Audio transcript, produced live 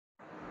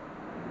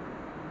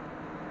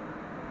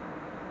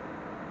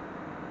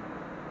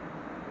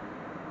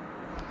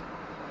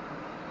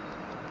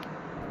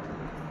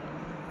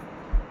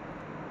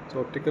So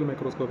optical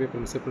microscopy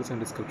principles and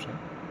description.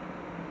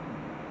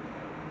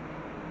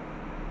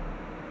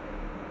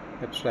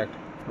 Abstract.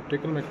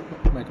 Optical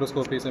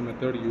microscopy is a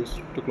method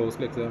used to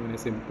closely examine a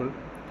simple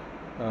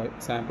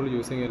sample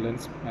using a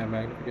lens and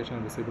magnification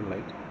and visible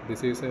light.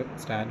 This is a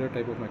standard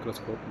type of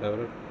microscope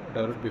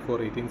developed before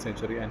 18th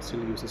century and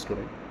still uses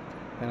today.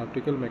 An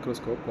optical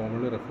microscope,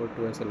 commonly referred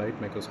to as a light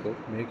microscope,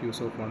 make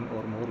use of one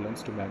or more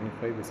lenses to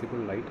magnify visible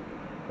light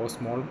or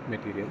small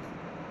material.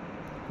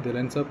 The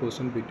lenses are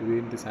positioned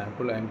between the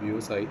sample and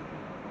viewer's eye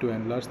to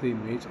enlarge the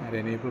image and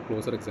enable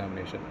closer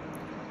examination.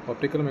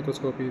 Optical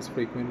microscopy is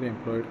frequently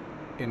employed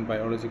in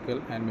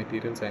biological and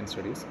material science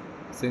studies,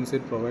 since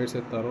it provides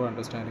a thorough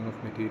understanding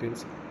of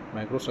materials,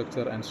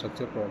 microstructure, and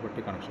structure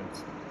property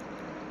connections.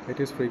 It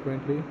is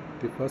frequently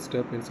the first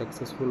step in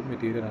successful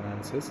material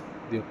analysis.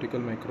 The optical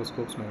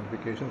microscope's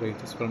magnification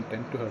ranges from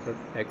 10 to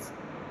 100x.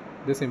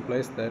 This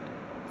implies that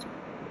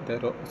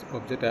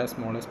object as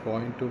small as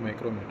 0.2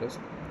 micrometers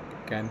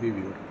can be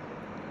viewed.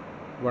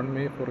 One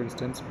may, for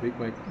instance, break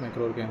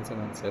microorganisms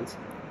and cells.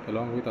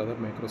 Along with other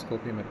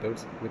microscopy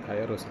methods with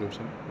higher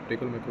resolution,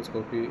 optical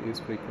microscopy is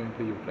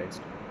frequently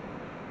utilized.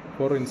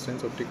 For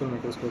instance, optical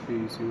microscopy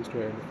is used to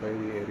identify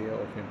the area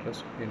of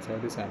interest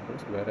inside the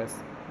samples, whereas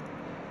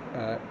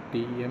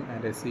TEM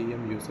and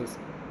SEM uses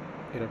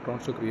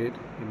electrons to create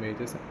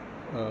images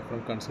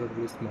from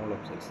considerably small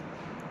objects.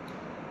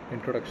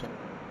 Introduction.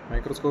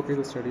 Microscopy is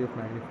the study of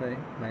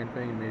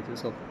magnifying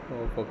images of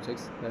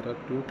objects that are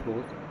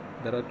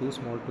too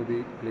small to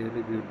be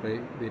clearly viewed by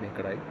the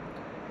naked eye.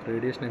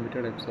 Radiation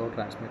emitted, absorbed,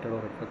 transmitted, or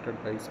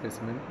reflected by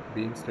specimen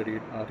being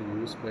studied are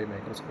used by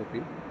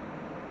microscopy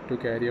to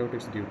carry out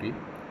its duty.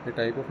 The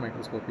type of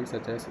microscopy,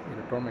 such as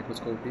electron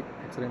microscopy,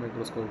 X-ray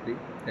microscopy,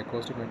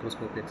 acoustic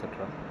microscopy,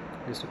 etc.,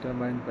 is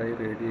determined by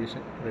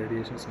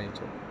radiation's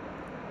nature.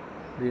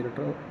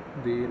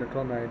 The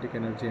electromagnetic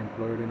energy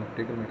employed in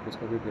optical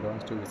microscopy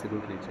belongs to visible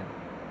region.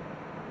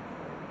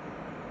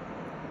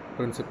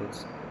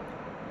 Principles.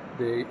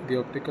 The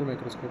optical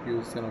microscope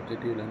uses an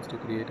objective lens to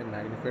create a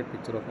magnified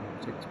picture of an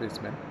object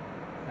specimen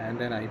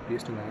and an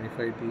eyepiece to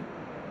magnify the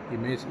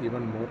image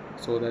even more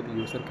so that the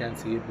user can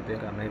see it with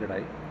their unaided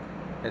eye.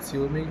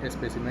 Assuming a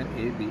specimen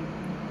AB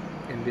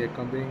in the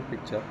accompanying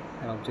picture,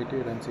 an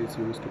objective lens is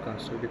used to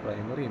construct the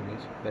primary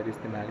image, that is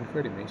the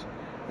magnified image,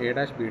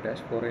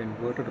 A-B- for an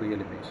inverted real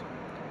image.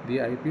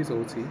 The eyepiece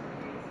OC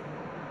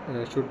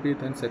should be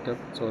then set up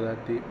so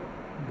that the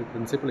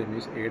principal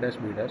image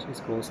A-B- is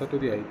closer to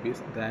the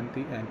eyepiece than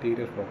the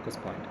anterior focus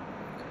point,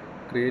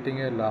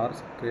 creating a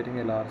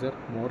larger,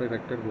 more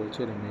erected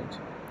virtual image,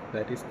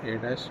 that is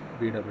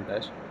A-B".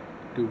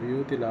 To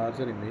view the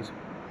larger image,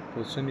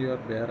 position your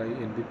bare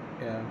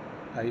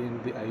eye in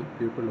the eye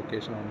pupil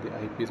location on the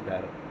eyepiece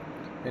barrel.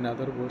 In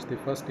other words, the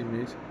first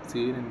image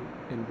seen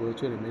in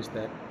virtual image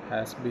that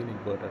has been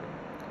inverted.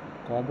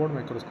 Compound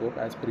microscope,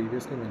 as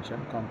previously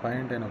mentioned,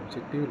 combined an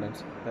objective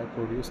lens that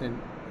produces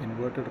an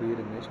inverted real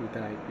image with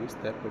an eyepiece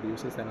that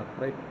produces an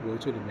upright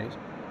virtual image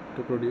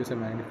to produce a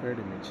magnified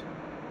image.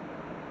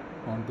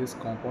 On this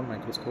compound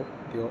microscope,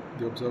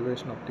 the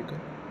observation optical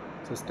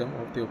system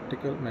of the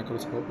optical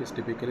microscope is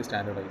typically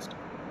standardized.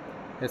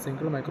 A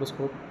single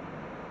microscope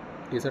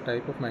is a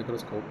type of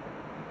microscope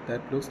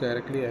that looks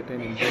directly at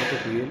an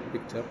inverted real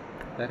picture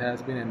that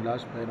has been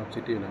enlarged by an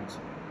objective lens.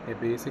 A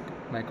basic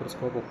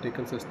microscope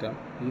optical system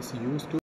is used to